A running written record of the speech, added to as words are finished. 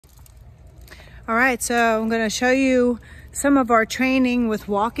All right, so I'm going to show you some of our training with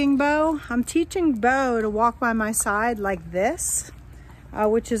walking Beau. I'm teaching Beau to walk by my side like this,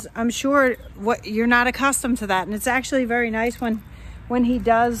 which is, I'm sure, what you're not accustomed to that. And it's actually very nice when he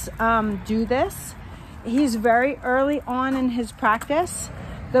does do this. He's very early on in his practice.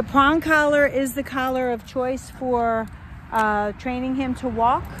 The prong collar is the collar of choice for training him to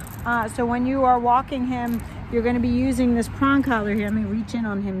walk. So when you are walking him, you're going to be using this prong collar here. Let me reach in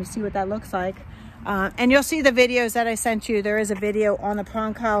on him. You see what that looks like. And you'll see the videos that I sent you. There is a video on the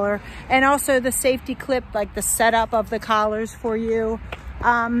prong collar and also the safety clip, like the setup of the collars for you.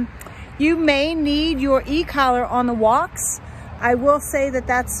 You may need your e-collar on the walks. I will say that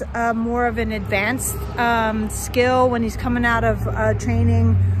that's more of an advanced skill when he's coming out of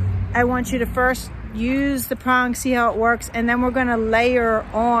training. I want you to first use the prong, see how it works, and then we're going to layer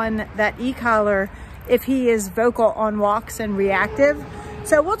on that e-collar if he is vocal on walks and reactive.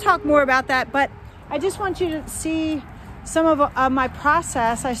 So we'll talk more about that, but I just want you to see some of my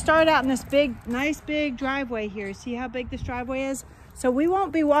process. I started out in this nice big driveway here. See how big this driveway is? So we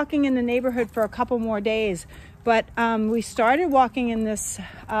won't be walking in the neighborhood for a couple more days, but we started walking in this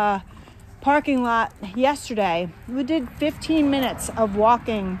parking lot yesterday. We did 15 minutes of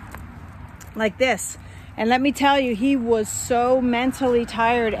walking like this. And let me tell you, he was so mentally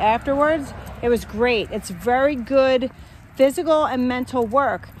tired afterwards. It was great. It's very good physical and mental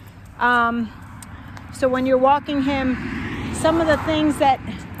work. So when you're walking him, some of the things that,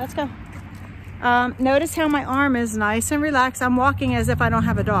 let's go. Notice how my arm is nice and relaxed. I'm walking as if I don't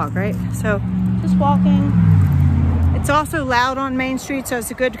have a dog, right? So just walking. It's also loud on Main Street, so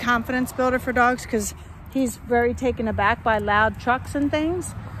it's a good confidence builder for dogs because he's very taken aback by loud trucks and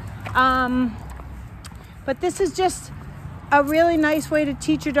things. But this is just a really nice way to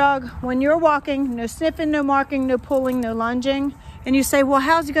teach your dog when you're walking, no sniffing, no marking, no pulling, no lunging. And you say, well,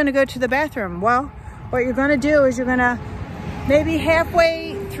 how's he gonna go to the bathroom? Well, what you're gonna do is you're gonna, maybe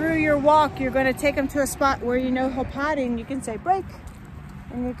halfway through your walk, you're gonna take him to a spot where you know he'll potty and you can say break.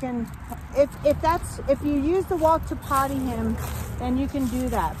 And you can, if you use the walk to potty him, then you can do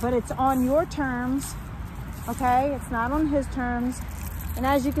that. But it's on your terms, okay? It's not on his terms. And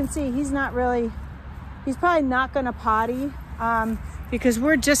as you can see, he's probably not gonna potty because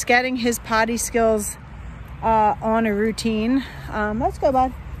we're just getting his potty skills on a routine. Let's go,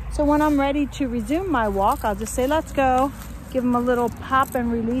 bud. So when I'm ready to resume my walk, I'll just say, let's go. Give him a little pop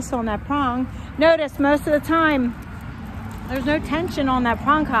and release on that prong. Notice most of the time, there's no tension on that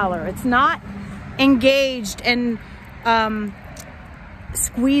prong collar. It's not engaged and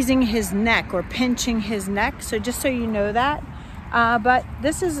squeezing his neck or pinching his neck. So just so you know that. But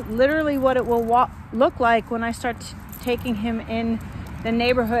this is literally what it will look like when I start taking him in the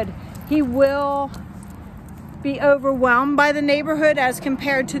neighborhood. He will be overwhelmed by the neighborhood as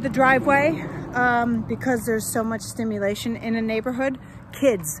compared to the driveway because there's so much stimulation in a neighborhood.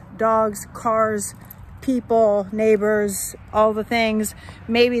 Kids, dogs, cars, people, neighbors, all the things.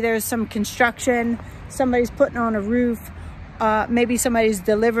 Maybe there's some construction, somebody's putting on a roof, maybe somebody's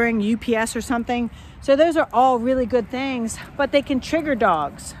delivering UPS or something. So those are all really good things, but they can trigger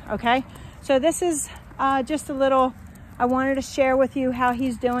dogs, okay? So this is just a little, I wanted to share with you how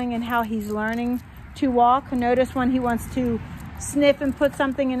he's doing and how he's learning to walk. Notice when he wants to sniff and put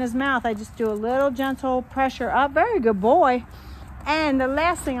something in his mouth, I just do a little gentle pressure up. Very good boy. And the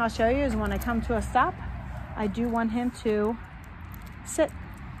last thing I'll show you is when I come to a stop, I do want him to sit.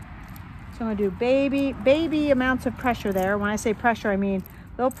 So I'm gonna do baby amounts of pressure there. When I say pressure, I mean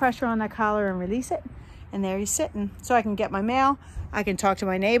a little pressure on that collar and release it. And there he's sitting. So I can get my mail, I can talk to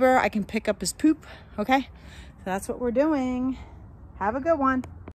my neighbor, I can pick up his poop, okay? So that's what we're doing. Have a good one.